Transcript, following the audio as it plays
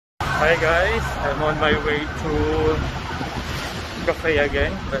Hi guys, I'm on my way to cafe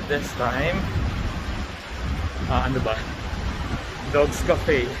again, but this time ano ba? Dogs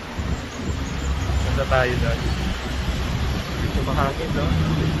Cafe. Punta tayo doon. Ito mahangin, no?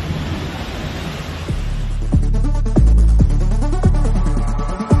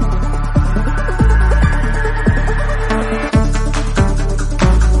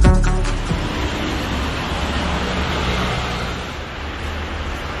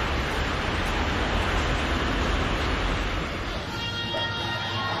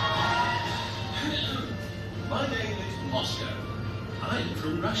 My name is Moscow. I'm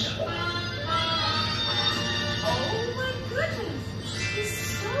from Russia. Oh my goodness!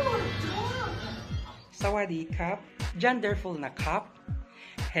 He's so adorable! Sawadee Kap, genderful na Kap.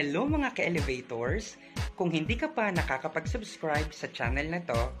 Hello mga ka-elevators! Kung hindi ka pa nakakapag-subscribe sa channel na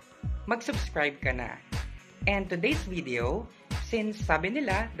to, mag-subscribe ka na. And today's video, since sabi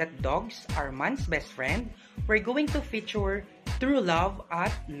nila that dogs are man's best friend, we're going to feature True Love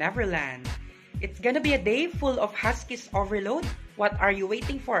at Neverland. It's gonna be a day full of Huskies overload. What are you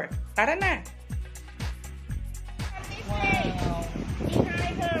waiting for? Tara na! Wow! Try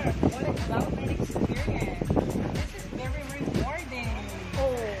her! What a lovely experience! This is very rewarding!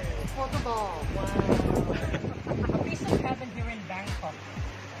 Oh, photo ball! Wow! A piece of heaven here in Bangkok.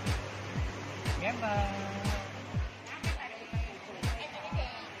 Yeba!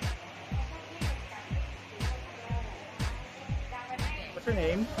 What's her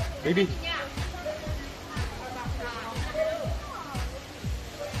name? Baby.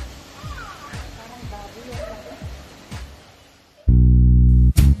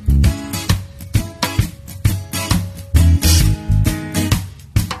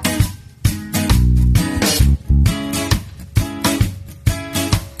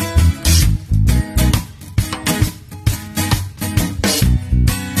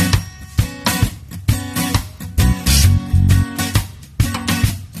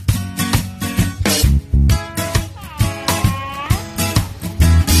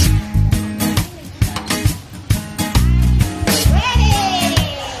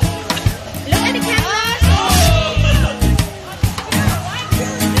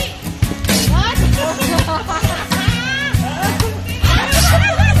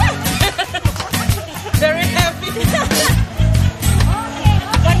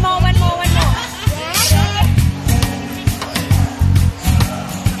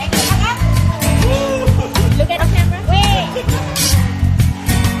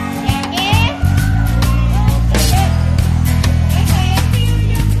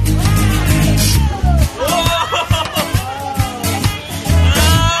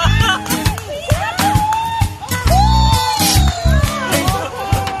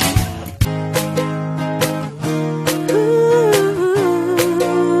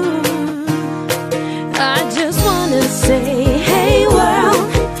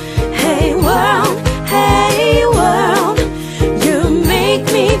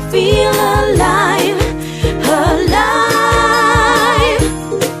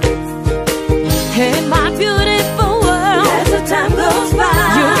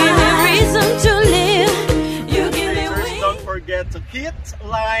 To hit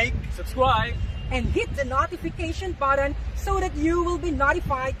like, Subscribe, And hit the notification button so that you will be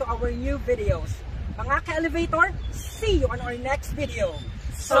notified to our new videos. Mga ka-elevator, see you on our next video.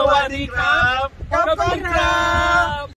 Sawadee Krab! Kapag Krab!